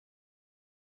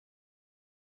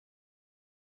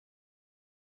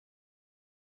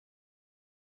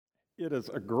It is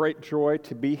a great joy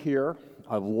to be here.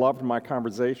 I've loved my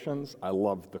conversations. I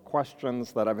love the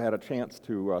questions that I've had a chance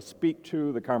to speak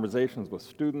to, the conversations with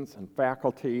students and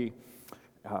faculty,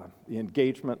 the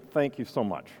engagement. Thank you so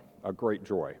much. A great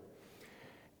joy.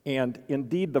 And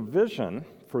indeed, the vision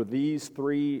for these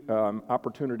three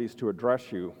opportunities to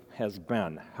address you has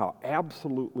been how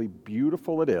absolutely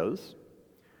beautiful it is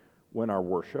when our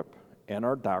worship and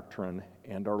our doctrine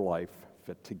and our life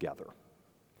fit together.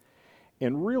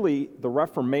 And really, the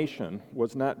Reformation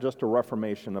was not just a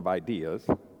reformation of ideas,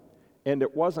 and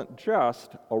it wasn't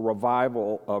just a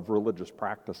revival of religious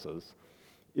practices.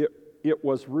 It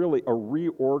was really a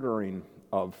reordering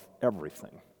of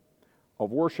everything,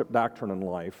 of worship, doctrine, and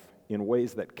life in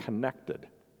ways that connected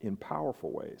in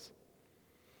powerful ways.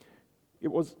 It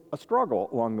was a struggle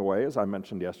along the way, as I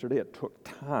mentioned yesterday. It took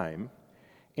time,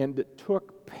 and it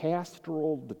took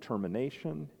pastoral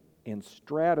determination and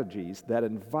strategies that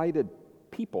invited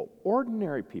people,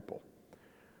 ordinary people,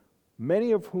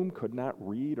 many of whom could not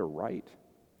read or write,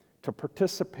 to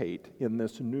participate in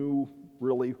this new,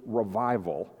 really,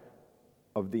 revival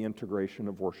of the integration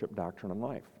of worship, doctrine, and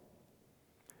life.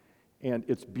 And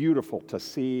it's beautiful to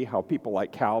see how people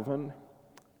like Calvin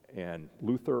and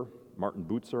Luther, Martin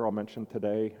Bucer I'll mention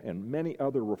today, and many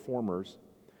other reformers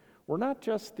were not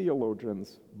just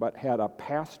theologians, but had a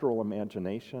pastoral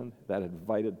imagination that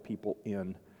invited people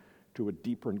in to a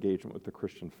deeper engagement with the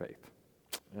Christian faith.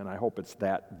 And I hope it's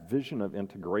that vision of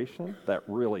integration that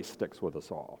really sticks with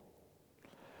us all.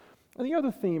 And the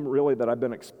other theme really that I've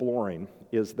been exploring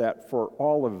is that for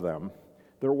all of them,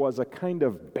 there was a kind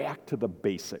of back to the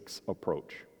basics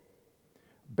approach.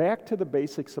 Back to the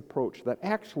basics approach that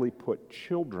actually put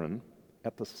children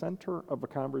at the center of a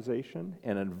conversation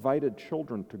and invited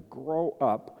children to grow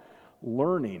up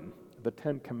learning the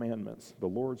Ten Commandments, the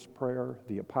Lord's Prayer,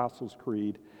 the Apostles'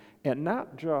 Creed, and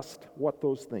not just what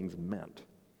those things meant,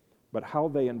 but how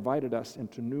they invited us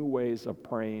into new ways of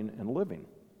praying and living.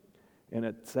 And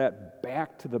it's that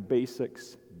back to the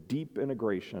basics, deep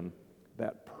integration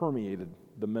that permeated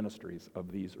the ministries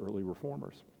of these early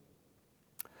reformers.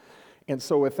 And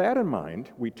so with that in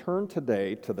mind, we turn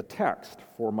today to the text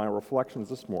for my reflections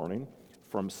this morning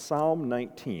from Psalm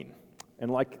 19.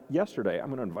 And like yesterday, I'm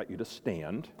going to invite you to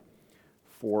stand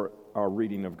for our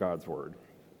reading of God's Word.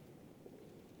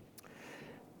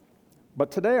 But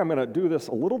today I'm going to do this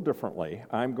a little differently.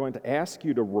 I'm going to ask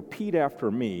you to repeat after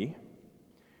me,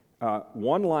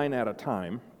 one line at a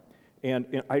time.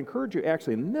 And I encourage you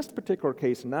actually in this particular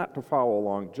case not to follow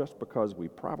along just because we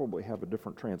probably have a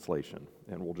different translation,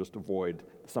 and we'll just avoid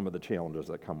some of the challenges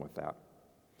that come with that.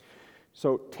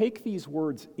 So take these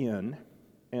words in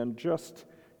and just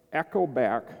echo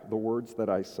back the words that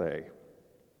I say.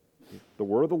 The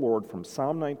word of the Lord from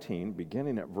Psalm 19,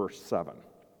 beginning at verse 7.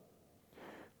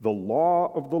 The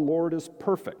law of the Lord is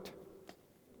perfect,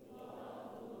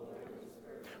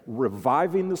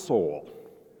 reviving the soul.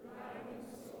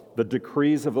 The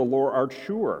decrees of the Lord are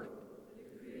sure,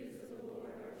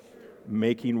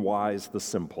 making wise the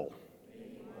simple.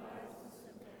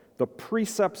 The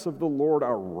precepts of the Lord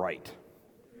are right,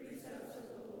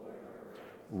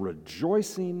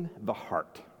 rejoicing the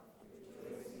heart.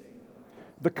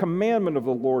 The commandment of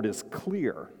the Lord is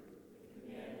clear,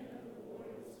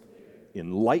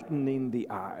 enlightening the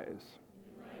eyes.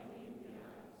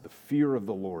 The fear of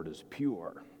the Lord is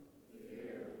pure,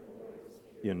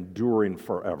 enduring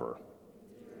forever.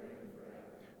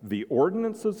 The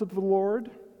ordinances of the Lord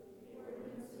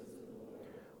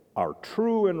are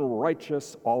true and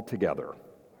righteous altogether.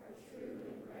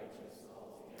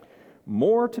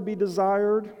 More to be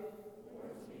desired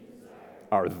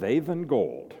are they than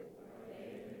gold,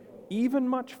 even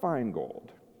much fine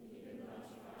gold.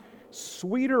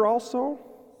 Sweeter also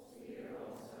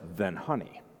than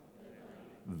honey,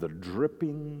 the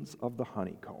drippings of the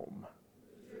honeycomb.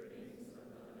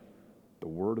 The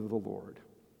word of the Lord.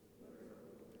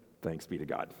 Thanks be to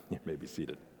God. You may be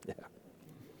seated. Yeah.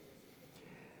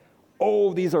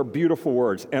 Oh, these are beautiful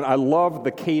words, and I love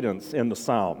the cadence in the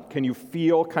psalm. Can you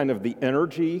feel kind of the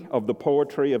energy of the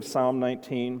poetry of Psalm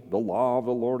 19? The law of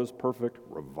the Lord is perfect,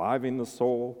 reviving the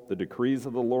soul. The decrees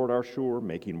of the Lord are sure,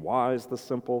 making wise the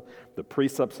simple. The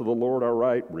precepts of the Lord are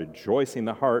right, rejoicing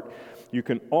the heart. You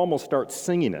can almost start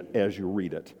singing it as you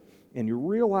read it. And you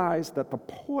realize that the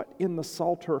poet in the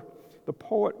Psalter, the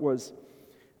poet was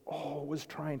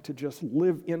trying to just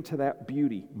live into that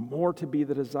beauty, more to be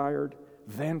the desired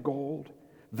than gold,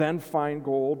 than fine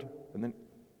gold. And then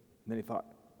he thought,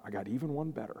 I got even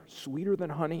one better, sweeter than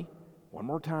honey. One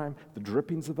more time, the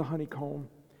drippings of the honeycomb.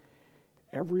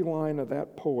 Every line of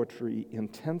that poetry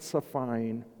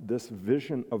intensifying this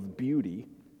vision of beauty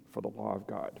for the law of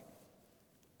God.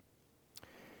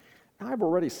 I've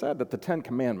already said that the Ten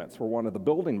Commandments were one of the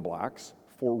building blocks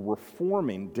for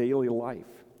reforming daily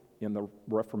life in the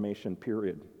Reformation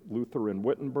period. Luther in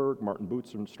Wittenberg, Martin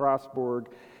Bucer in Strasbourg,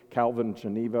 Calvin in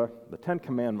Geneva, the Ten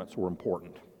Commandments were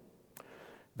important.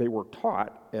 They were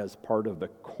taught as part of the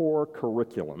core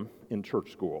curriculum in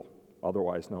church school,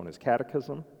 otherwise known as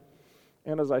catechism.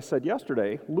 And as I said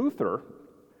yesterday, Luther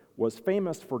was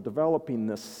famous for developing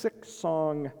this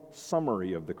 6-song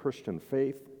summary of the Christian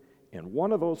faith, and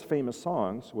one of those famous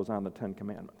songs was on the Ten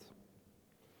Commandments.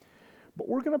 But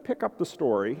we're going to pick up the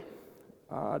story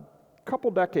a couple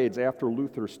decades after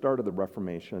Luther started the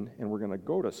Reformation, and we're going to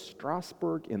go to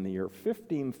Strasbourg in the year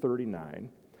 1539.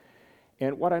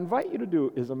 And what I invite you to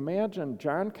do is imagine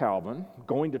John Calvin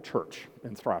going to church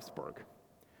in Strasbourg.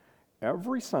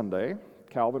 Every Sunday,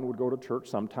 Calvin would go to church.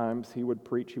 Sometimes he would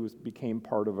preach. He became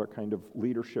part of a kind of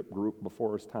leadership group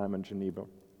before his time in Geneva.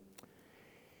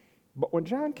 But when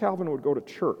John Calvin would go to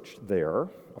church there,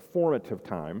 a formative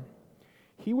time,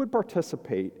 he would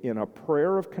participate in a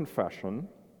prayer of confession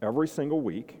every single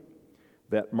week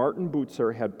that Martin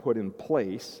Bucer had put in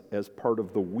place as part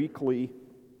of the weekly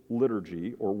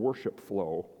liturgy or worship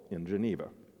flow in Geneva.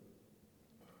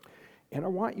 And I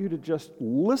want you to just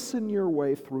listen your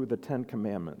way through the Ten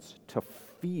Commandments to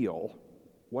feel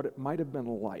what it might have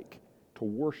been like to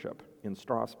worship in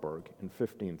Strasbourg in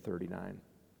 1539.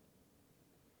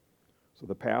 So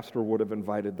the pastor would have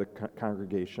invited the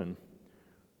congregation,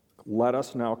 "Let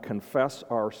us now confess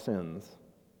our sins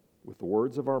with the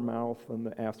words of our mouth and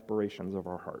the aspirations of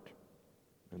our heart."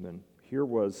 And then here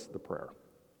was the prayer.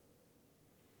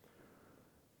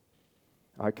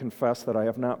 "I confess that I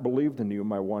have not believed in you,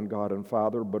 my one God and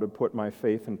Father, but have put my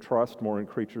faith and trust more in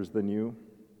creatures than you.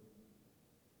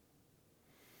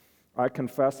 I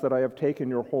confess that I have taken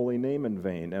your holy name in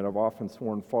vain and have often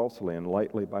sworn falsely and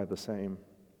lightly by the same.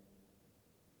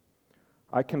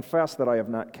 I confess that I have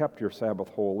not kept your Sabbath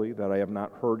holy, that I have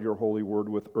not heard your holy word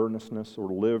with earnestness or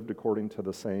lived according to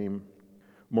the same.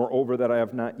 Moreover, that I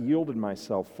have not yielded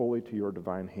myself fully to your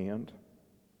divine hand.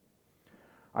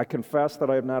 I confess that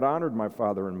I have not honored my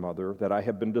father and mother, that I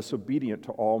have been disobedient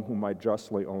to all whom I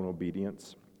justly owe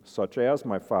obedience, such as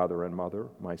my father and mother,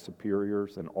 my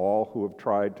superiors, and all who have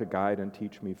tried to guide and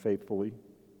teach me faithfully.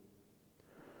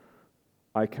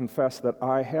 I confess that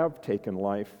I have taken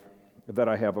life, that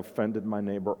I have offended my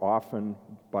neighbor often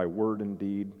by word and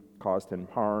deed, caused him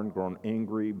harm, grown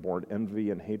angry, borne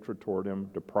envy and hatred toward him,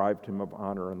 deprived him of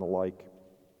honor, and the like.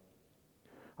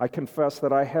 I confess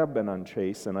that I have been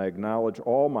unchaste, and I acknowledge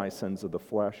all my sins of the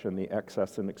flesh and the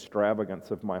excess and extravagance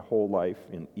of my whole life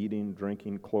in eating,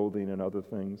 drinking, clothing, and other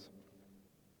things.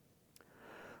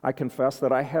 I confess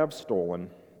that I have stolen.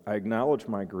 I acknowledge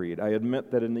my greed. I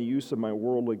admit that in the use of my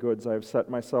worldly goods I have set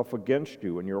myself against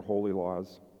you and your holy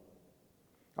laws.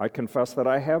 I confess that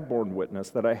I have borne witness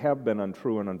that I have been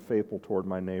untrue and unfaithful toward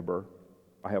my neighbor.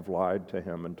 I have lied to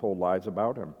him and told lies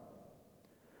about him.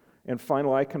 And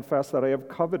finally, I confess that I have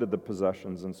coveted the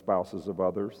possessions and spouses of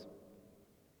others.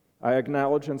 I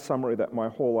acknowledge in summary that my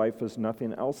whole life is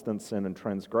nothing else than sin and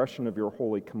transgression of your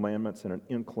holy commandments and an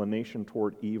inclination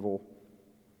toward evil.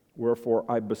 Wherefore,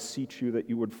 I beseech you that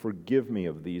you would forgive me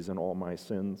of these and all my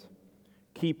sins.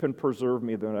 Keep and preserve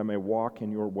me that I may walk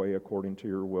in your way according to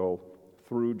your will,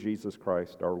 through Jesus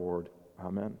Christ our Lord.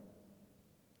 Amen."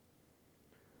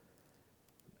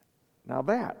 Now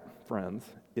that,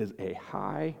 friends, is a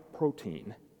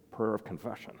high-protein prayer of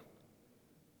confession.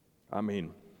 I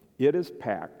mean, it is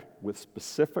packed with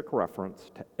specific reference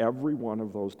to every one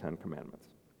of those 10 commandments.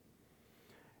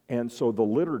 And so the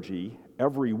liturgy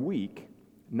every week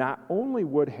not only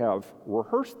would have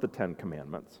rehearsed the 10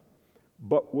 commandments,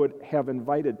 but would have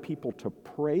invited people to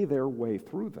pray their way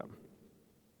through them.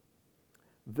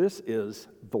 This is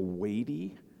the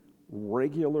weighty,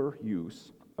 regular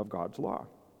use of God's law.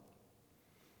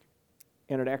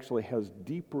 And it actually has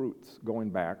deep roots going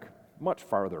back, much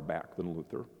farther back than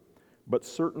Luther, but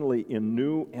certainly in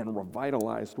new and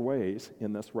revitalized ways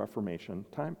in this Reformation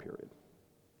time period.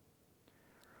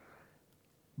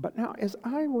 But now, as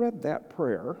I read that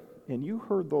prayer and you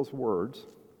heard those words,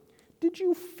 did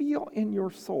you feel in your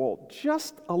soul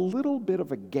just a little bit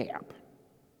of a gap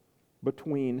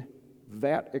between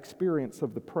that experience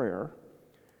of the prayer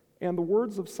and the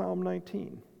words of Psalm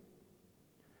 19?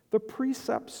 The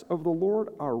precepts of the Lord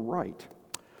are right,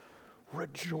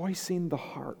 rejoicing the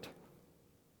heart.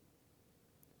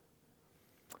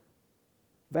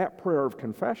 That prayer of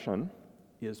confession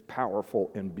is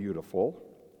powerful and beautiful,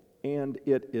 and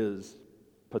it is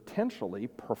potentially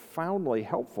profoundly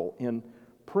helpful in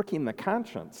pricking the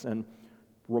conscience and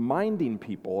reminding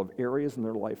people of areas in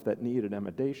their life that need an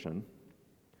emendation.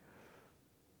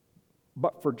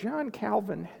 But for John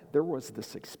Calvin, there was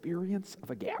this experience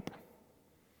of a gap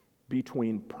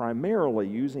between primarily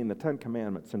using the Ten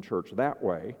Commandments in church that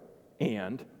way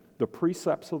and the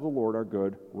precepts of the Lord are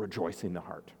good, rejoicing the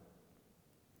heart.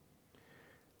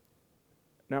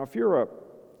 Now, if you're a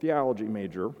theology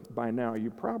major, by now you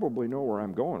probably know where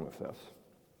I'm going with this.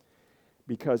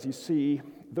 Because you see,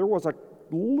 there was a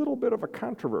little bit of a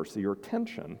controversy or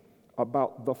tension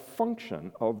about the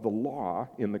function of the law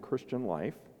in the Christian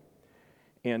life.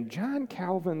 And John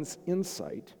Calvin's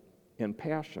insight and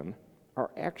passion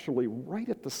are actually right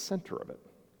at the center of it.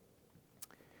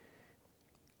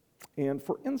 And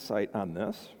for insight on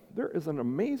this, there is an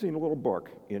amazing little book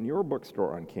in your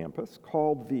bookstore on campus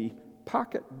called the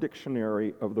Pocket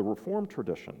Dictionary of the Reformed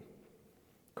Tradition,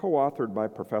 co-authored by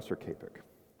Professor Capek.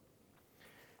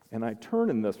 And I turn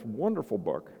in this wonderful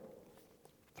book,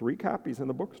 3 copies in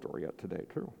the bookstore yet today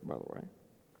too, by the way,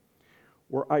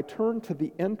 where I turn to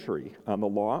the entry on the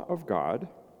law of God,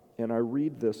 and I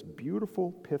read this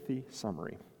beautiful, pithy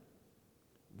summary.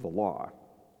 The law,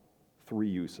 3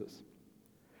 uses.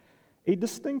 A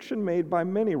distinction made by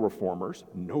many reformers,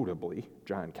 notably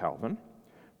John Calvin,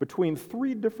 between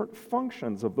 3 different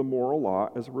functions of the moral law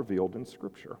as revealed in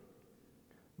Scripture.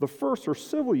 The first, or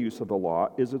civil use of the law,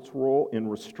 is its role in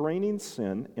restraining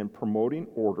sin and promoting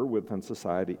order within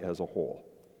society as a whole.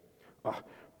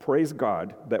 Praise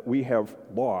God that we have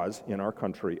laws in our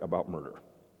country about murder.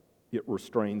 It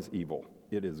restrains evil.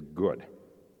 It is good,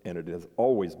 and it has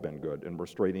always been good in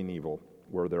restraining evil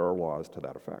where there are laws to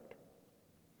that effect.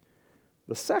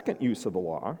 The second use of the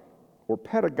law, or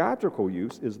pedagogical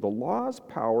use, is the law's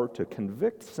power to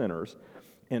convict sinners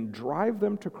and drive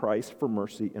them to Christ for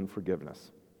mercy and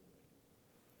forgiveness.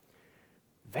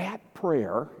 That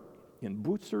prayer in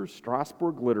Bucer's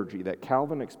Strasbourg liturgy that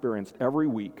Calvin experienced every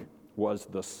week was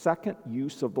the second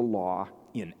use of the law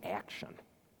in action.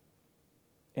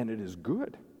 And it is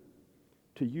good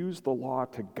to use the law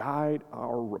to guide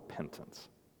our repentance.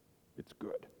 It's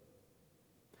good.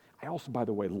 I also, by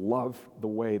the way, love the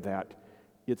way that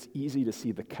it's easy to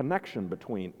see the connection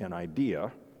between an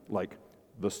idea, like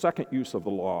the second use of the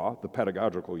law, the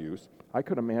pedagogical use. I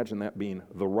could imagine that being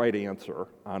the right answer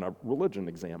on a religion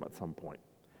exam at some point.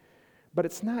 But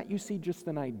it's not, you see, just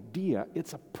an idea,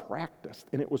 it's a practice.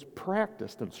 And it was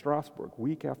practiced in Strasbourg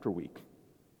week after week.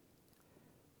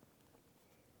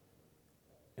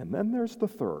 And then there's the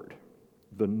third,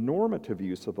 the normative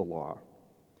use of the law.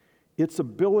 Its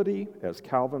ability, as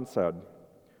Calvin said,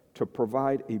 to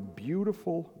provide a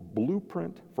beautiful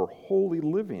blueprint for holy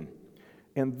living,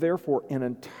 and therefore an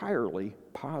entirely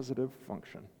positive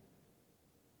function.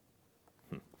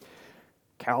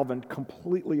 Calvin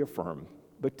completely affirmed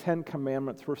the 10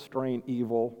 Commandments restrain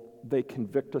evil, they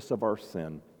convict us of our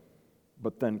sin,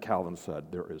 but then Calvin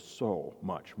said there is so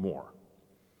much more.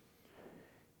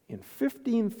 In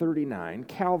 1539,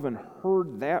 Calvin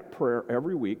heard that prayer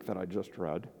every week that I just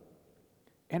read,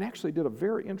 and actually did a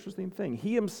very interesting thing.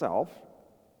 He himself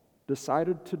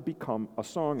decided to become a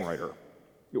songwriter.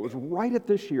 It was right at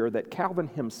this year that Calvin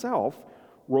himself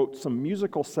wrote some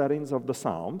musical settings of the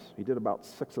Psalms. He did about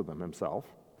 6 of them himself.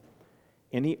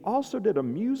 And he also did a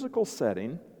musical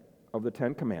setting of the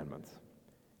 10 Commandments.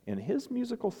 In his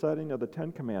musical setting of the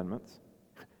 10 Commandments,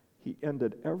 he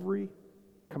ended every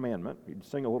commandment, he'd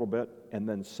sing a little bit, and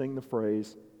then sing the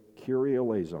phrase, Kyrie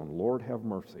eleison, Lord have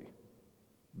mercy.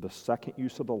 The second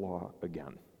use of the law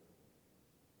again.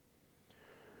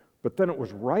 But then it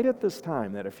was right at this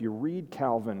time that if you read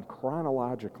Calvin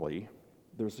chronologically,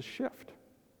 there's a shift.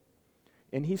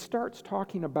 And he starts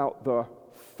talking about the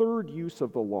third use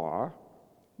of the law,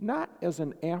 not as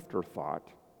an afterthought,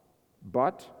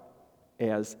 but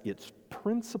as its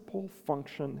principal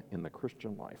function in the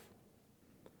Christian life.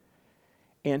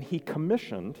 And he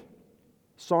commissioned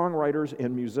songwriters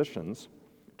and musicians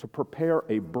to prepare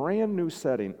a brand new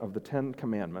setting of the 10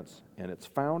 Commandments, and it's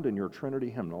found in your Trinity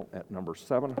hymnal at number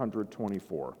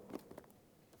 724.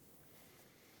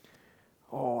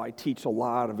 Oh, I teach a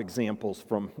lot of examples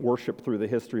from worship through the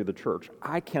history of the church.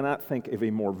 I cannot think of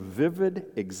a more vivid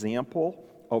example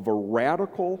of a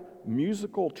radical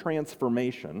musical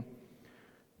transformation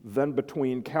than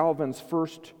between Calvin's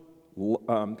first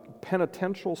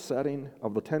penitential setting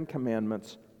of the 10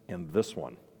 Commandments and this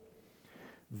one.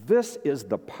 This is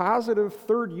the positive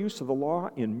third use of the law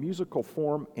in musical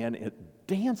form, and it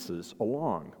dances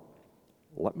along.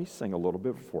 Let me sing a little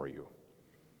bit for you.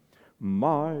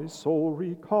 My soul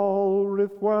recalled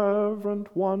with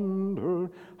reverent wonder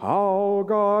how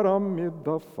God amid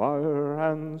the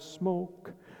fire and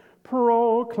smoke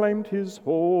proclaimed his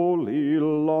holy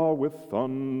law with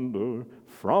thunder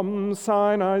from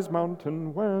Sinai's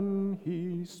mountain when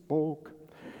he spoke.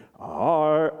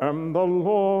 I am the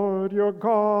Lord your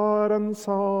God and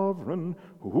sovereign,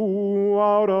 who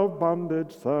out of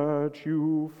bondage set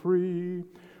you free,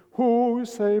 who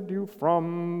saved you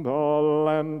from the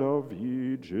land of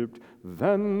Egypt.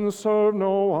 Then serve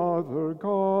no other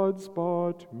gods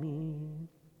but me.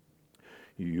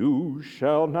 You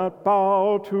shall not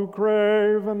bow to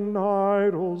graven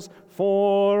idols,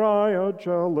 for I, a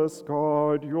jealous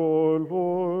God, your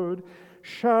Lord,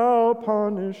 shall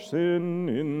punish sin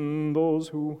in those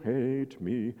who hate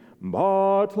me,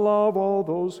 but love all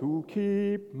those who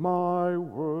keep my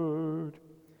word.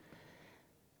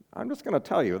 I'm just going to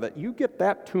tell you that you get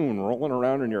that tune rolling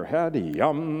around in your head,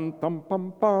 yum, thum,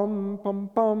 pum, pum, pum,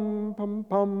 pum, pum,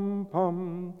 pum,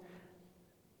 pum.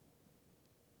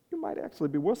 You might actually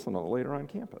be whistling it later on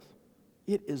campus.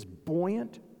 It is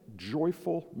buoyant,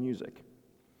 joyful music.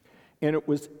 And it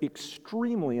was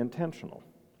extremely intentional.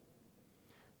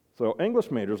 So English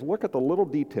majors, look at the little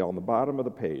detail on the bottom of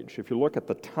the page. If you look at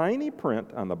the tiny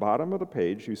print on the bottom of the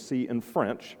page, you see in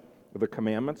French the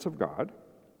commandments of God.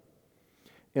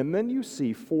 And then you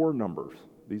see 4 numbers.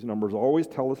 These numbers always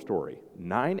tell a story.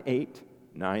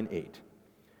 9898.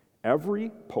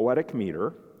 Every poetic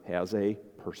meter has a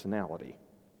personality.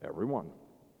 Every one.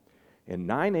 And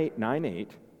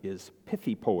 9898 is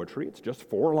pithy poetry. It's just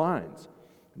 4 lines.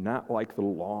 Not like the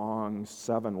long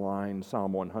 7-line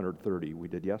Psalm 130 we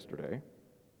did yesterday.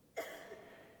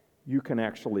 You can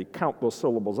actually count those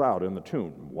syllables out in the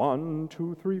tune. 1,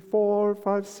 2, 3, 4,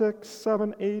 5, 6,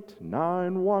 7, 8,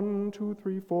 9, 1, 2,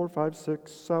 3, 4, 5,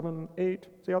 6, 7, 8.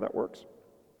 See how that works?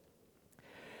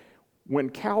 When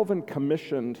Calvin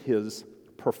commissioned his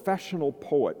professional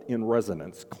poet in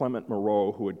residence, Clement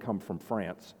Marot, who had come from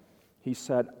France, he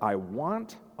said, I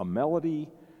want a melody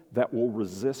that will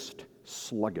resist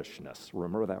sluggishness.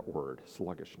 Remember that word,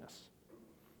 sluggishness.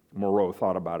 Marot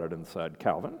thought about it and said,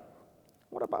 Calvin,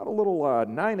 what about a little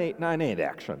 9898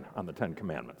 action on the 10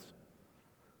 Commandments?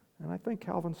 And I think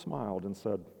Calvin smiled and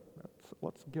said,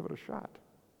 let's give it a shot.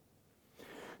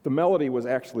 The melody was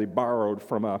actually borrowed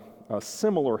from a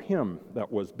similar hymn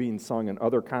that was being sung in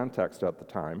other contexts at the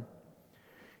time.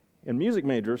 In music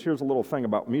majors, here's a little thing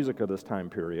about music of this time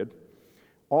period.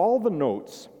 All the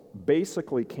notes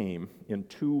basically came in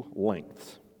 2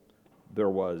 lengths. There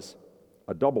was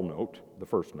a double note, the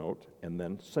first note, and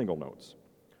then single notes,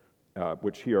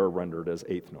 which here are rendered as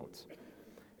 8th notes.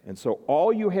 And so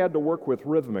all you had to work with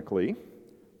rhythmically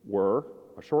were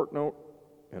a short note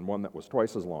and one that was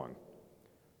twice as long.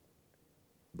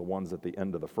 The ones at the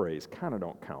end of the phrase kind of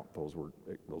don't count. Those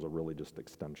are really just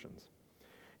extensions.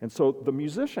 And so the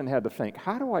musician had to think,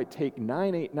 how do I take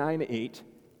 9898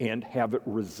 and have it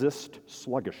resist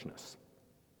sluggishness?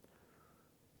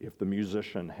 If the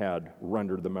musician had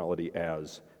rendered the melody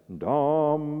as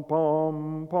dum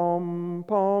pum pum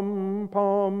pum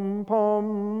pum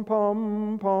pum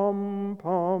pum pum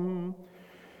pum,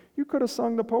 you could have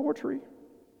sung the poetry,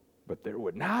 but there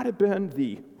would not have been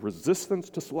the resistance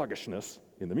to sluggishness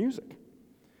in the music.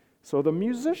 So the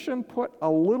musician put a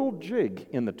little jig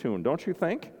in the tune, don't you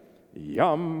think?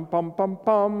 Yum pum pum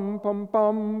pum pum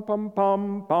pum pum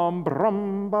pum pum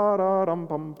brum ba da dum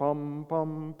pum pum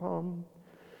pum pum.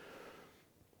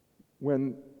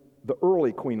 When the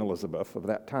early Queen Elizabeth of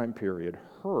that time period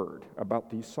heard about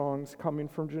these songs coming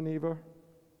from Geneva,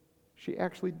 she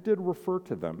actually did refer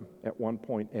to them at one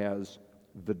point as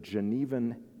the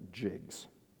Genevan jigs,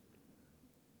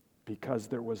 because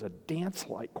there was a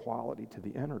dance-like quality to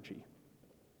the energy.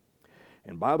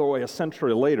 And by the way, a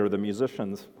century later, the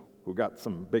musicians who got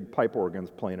some big pipe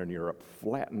organs playing in Europe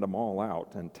flattened them all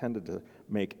out and tended to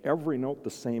make every note the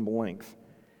same length.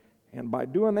 And by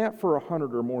doing that for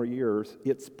 100 or more years,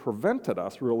 it's prevented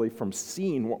us really from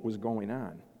seeing what was going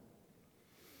on.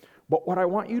 But what I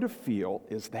want you to feel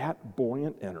is that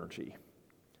buoyant energy.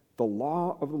 The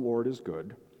law of the Lord is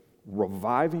good,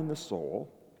 reviving the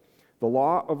soul. The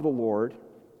law of the Lord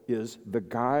is the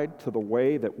guide to the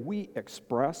way that we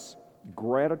express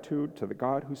gratitude to the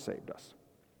God who saved us.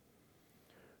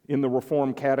 In the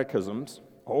Reformed catechisms,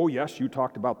 oh yes, you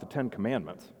talked about the 10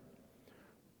 Commandments,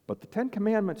 but the 10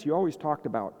 Commandments you always talked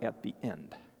about at the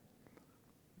end.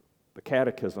 The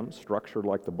catechism, structured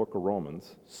like the book of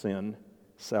Romans, sin,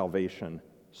 salvation,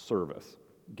 service,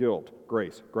 guilt,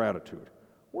 grace, gratitude.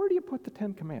 Where do you put the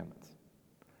 10 Commandments?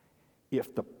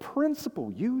 If the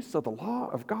principal use of the law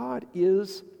of God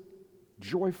is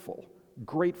joyful,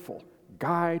 grateful,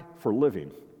 guide for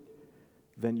living,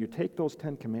 then you take those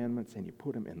 10 Commandments and you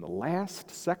put them in the last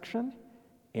section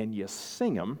and you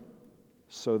sing them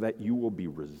so that you will be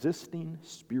resisting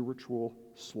spiritual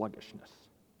sluggishness.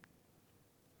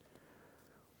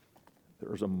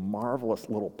 There's a marvelous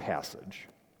little passage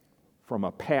from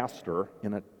a pastor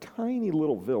in a tiny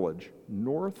little village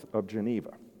north of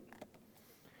Geneva.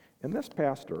 And this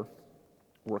pastor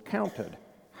recounted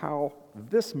how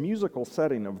this musical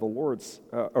setting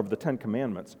of the Ten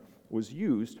Commandments was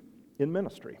used in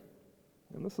ministry.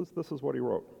 And this is what he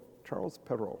wrote. Charles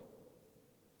Perrault.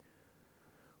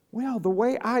 Well, the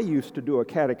way I used to do a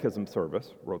catechism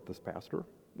service, wrote this pastor,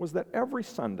 was that every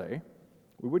Sunday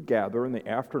we would gather in the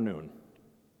afternoon,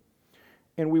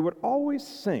 and we would always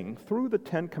sing through the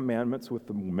Ten Commandments with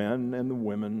the men and the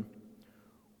women,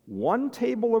 one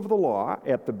table of the law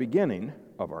at the beginning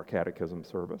of our catechism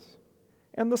service,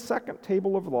 and the second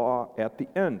table of law at the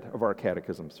end of our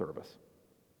catechism service.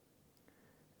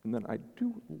 And then I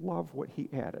do love what he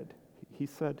added. He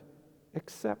said,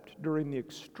 except during the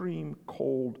extreme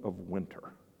cold of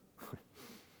winter.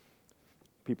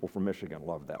 People from Michigan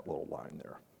love that little line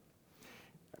there.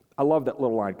 I love that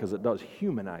little line because it does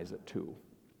humanize it too.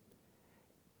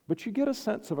 But you get a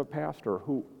sense of a pastor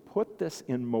who put this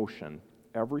in motion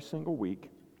every single week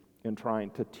in trying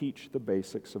to teach the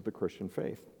basics of the Christian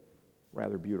faith.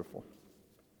 Rather beautiful.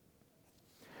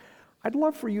 I'd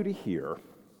love for you to hear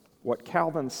what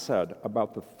Calvin said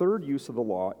about the third use of the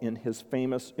law in his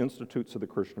famous Institutes of the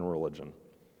Christian Religion.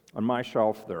 On my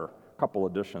shelf, there are a couple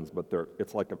editions, but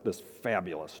it's like this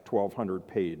fabulous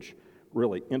 1,200-page,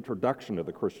 really, introduction to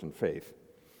the Christian faith.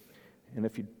 And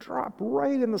if you drop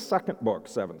right in the second book,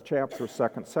 7th chapter,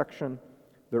 2nd section,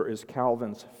 there is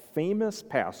Calvin's famous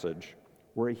passage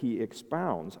where he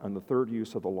expounds on the third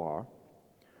use of the law.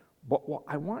 But what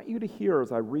I want you to hear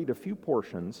as I read a few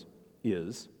portions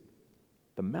is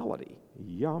the melody.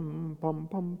 Yum, pum,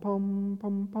 pum, pum,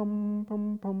 pum, pum,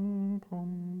 pum, pum,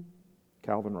 pum.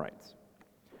 Calvin writes,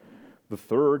 the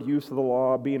third use of the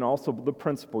law being also the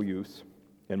principal use,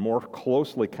 and more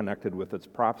closely connected with its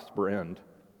proper end,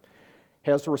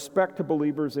 has respect to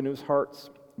believers in whose hearts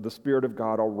the Spirit of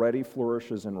God already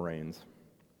flourishes and reigns.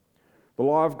 The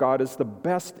law of God is the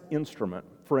best instrument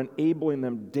for enabling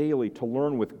them daily to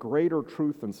learn with greater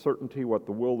truth and certainty what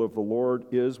the will of the Lord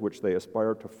is, which they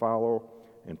aspire to follow,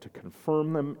 and to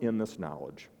confirm them in this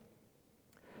knowledge.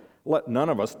 Let none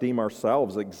of us deem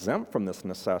ourselves exempt from this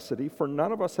necessity, for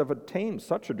none of us have attained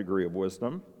such a degree of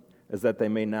wisdom as that they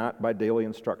may not, by daily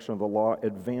instruction of the law,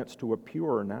 advance to a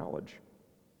purer knowledge.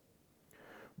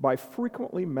 By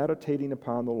frequently meditating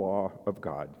upon the law of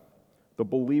God, the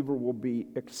believer will be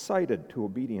excited to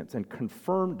obedience and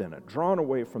confirmed in it, drawn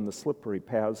away from the slippery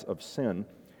paths of sin,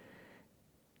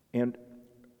 and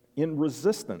in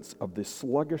resistance of the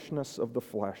sluggishness of the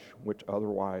flesh which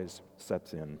otherwise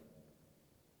sets in.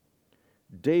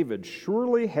 David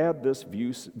surely had this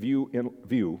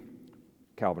view,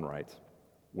 Calvin writes,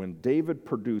 when David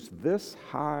produced this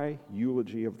high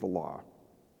eulogy of the law.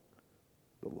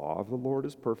 The law of the Lord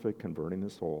is perfect, converting the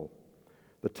soul.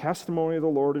 The testimony of the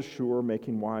Lord is sure,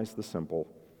 making wise the simple.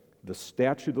 The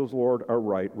statutes of the Lord are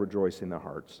right, rejoicing the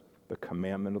hearts. The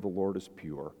commandment of the Lord is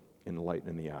pure,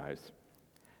 enlightening the eyes.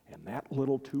 And that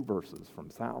little 2 verses from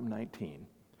Psalm 19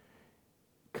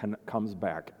 comes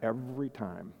back every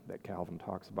time that Calvin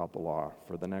talks about the law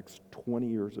for the next 20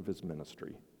 years of his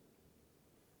ministry.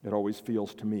 It always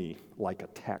feels to me like a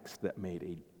text that made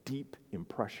a deep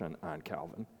impression on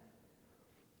Calvin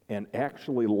and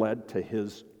actually led to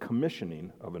his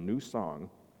commissioning of a new song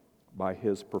by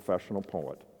his professional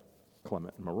poet,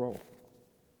 Clement Marot.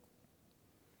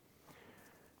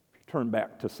 Turn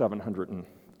back to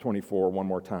 724 one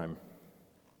more time.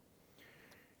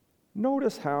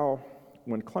 Notice how,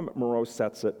 when Clement Marot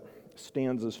sets it,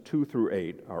 stanzas 2 through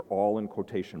 8 are all in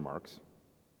quotation marks.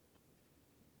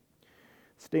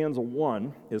 Stanza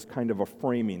 1 is kind of a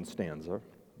framing stanza,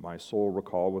 my soul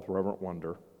recall with reverent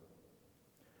wonder.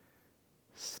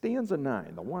 Stanza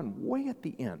 9, the one way at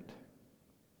the end,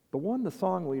 the one the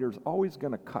song leader's always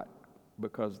going to cut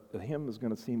because the hymn is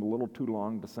going to seem a little too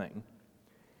long to sing,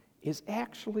 is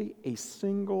actually a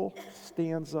single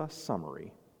stanza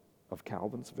summary of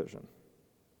Calvin's vision.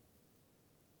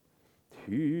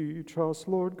 Teach us,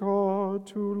 Lord God,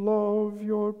 to love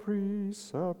your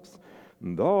precepts,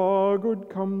 the good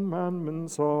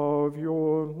commandments of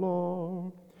your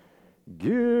law.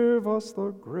 Give us the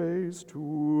grace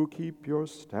to keep your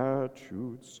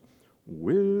statutes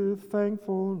with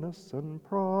thankfulness and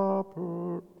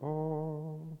proper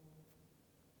awe.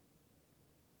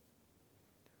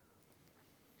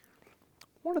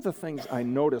 One of the things I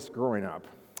noticed growing up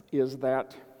is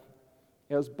that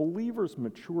as believers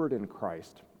matured in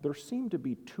Christ, there seemed to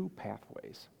be 2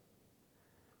 pathways.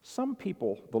 Some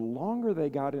people, the longer they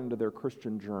got into their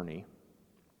Christian journey,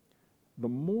 the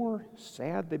more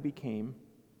sad they became,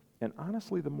 and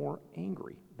honestly, the more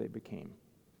angry they became.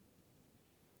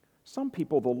 Some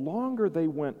people, the longer they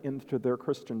went into their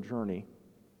Christian journey,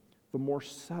 the more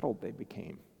settled they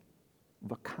became,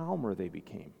 the calmer they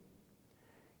became.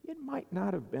 It might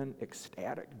not have been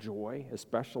ecstatic joy,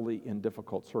 especially in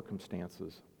difficult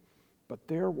circumstances, but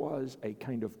there was a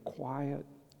kind of quiet,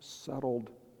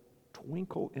 settled,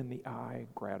 twinkle in the eye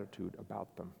gratitude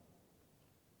about them.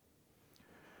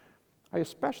 I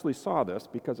especially saw this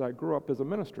because I grew up as a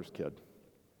minister's kid,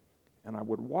 and I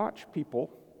would watch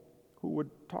people who would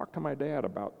talk to my dad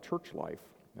about church life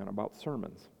and about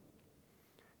sermons.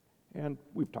 And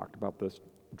we've talked about this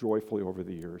joyfully over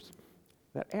the years,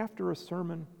 that after a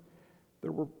sermon,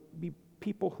 there would be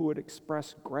people who would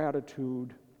express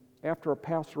gratitude. After a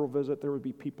pastoral visit, there would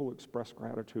be people who express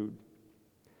gratitude.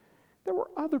 There were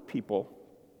other people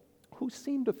who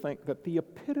seemed to think that the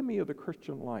epitome of the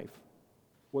Christian life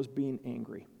was being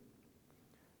angry.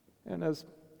 And as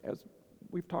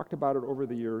we've talked about it over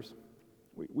the years,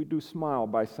 we do smile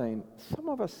by saying some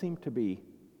of us seem to be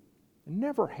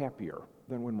never happier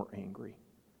than when we're angry,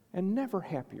 and never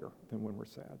happier than when we're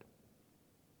sad.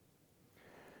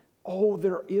 Oh,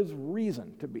 there is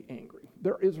reason to be angry.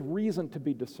 There is reason to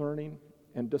be discerning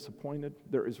and disappointed.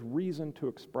 There is reason to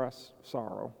express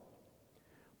sorrow.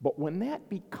 But when that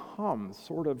becomes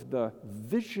sort of the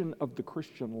vision of the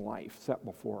Christian life set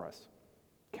before us,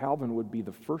 Calvin would be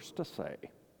the first to say,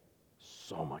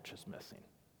 so much is missing.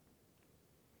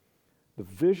 The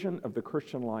vision of the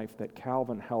Christian life that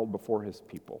Calvin held before his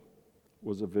people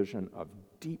was a vision of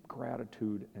deep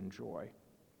gratitude and joy.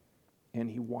 And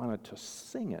he wanted to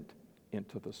sing it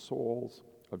into the souls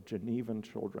of Genevan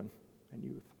children and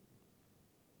youth.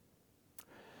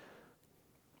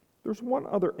 There's one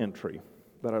other entry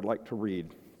that I'd like to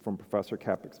read from Professor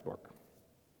Kapik's book.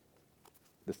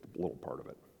 This is a little part of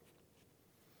it.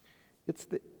 It's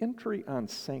the entry on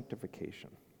sanctification.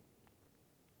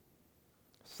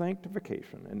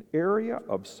 Sanctification, an area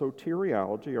of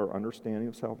soteriology, or understanding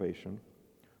of salvation,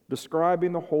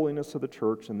 describing the holiness of the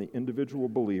church and the individual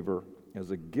believer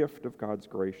as a gift of God's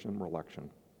grace and election.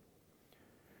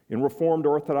 In Reformed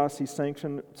Orthodoxy,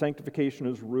 sanctification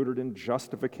is rooted in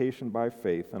justification by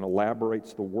faith and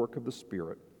elaborates the work of the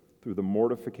Spirit through the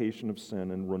mortification of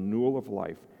sin and renewal of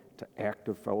life to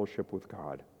active fellowship with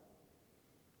God.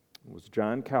 It was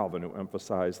John Calvin who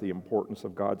emphasized the importance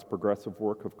of God's progressive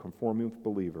work of conforming with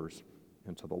believers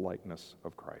into the likeness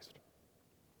of Christ.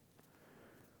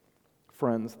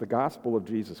 Friends, the gospel of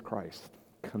Jesus Christ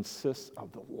consists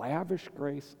of the lavish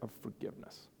grace of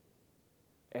forgiveness.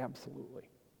 Absolutely.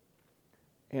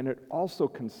 And it also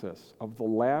consists of the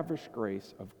lavish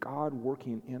grace of God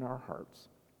working in our hearts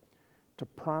to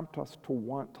prompt us to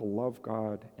want to love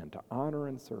God and to honor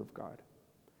and serve God.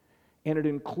 And it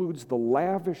includes the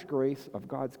lavish grace of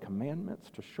God's commandments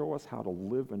to show us how to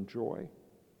live in joy.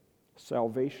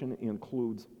 Salvation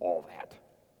includes all that.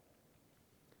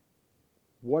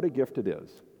 What a gift it is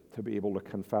to be able to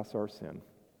confess our sin,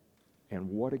 and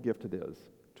what a gift it is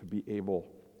to be able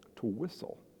to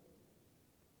whistle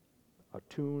a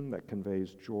tune that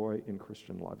conveys joy in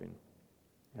Christian loving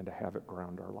and to have it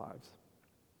ground our lives.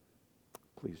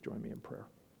 Please join me in prayer.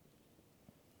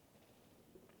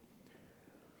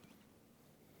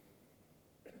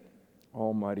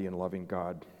 Almighty and loving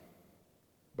God,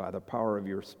 by the power of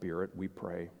your Spirit, we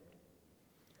pray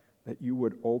that you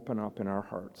would open up in our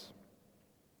hearts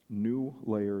new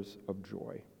layers of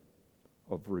joy,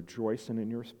 of rejoicing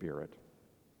in your Spirit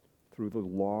through the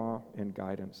law and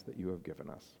guidance that you have given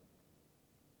us.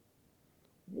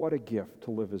 What a gift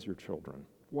to live as your children.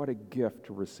 What a gift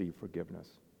to receive forgiveness.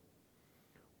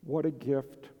 What a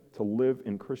gift to live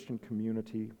in Christian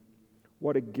community.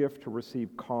 What a gift to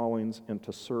receive callings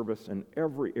into service in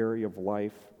every area of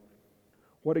life.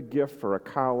 What a gift for a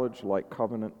college like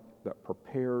Covenant that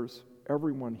prepares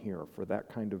everyone here for that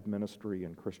kind of ministry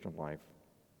and Christian life.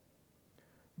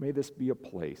 May this be a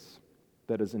place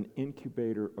that is an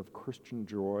incubator of Christian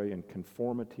joy and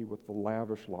conformity with the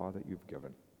lavish law that you've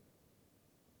given.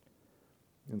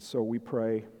 And so we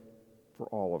pray for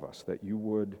all of us that you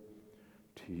would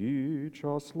teach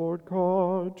us, Lord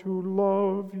God, to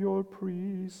love your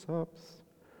precepts,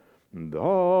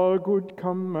 the good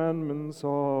commandments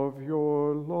of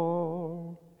your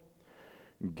law.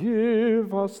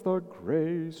 Give us the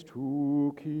grace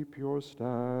to keep your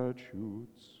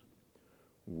statutes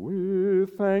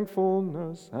with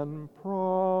thankfulness and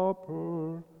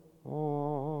proper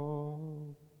awe.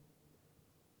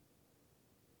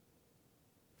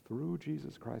 Through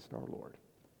Jesus Christ our Lord.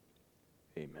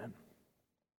 Amen.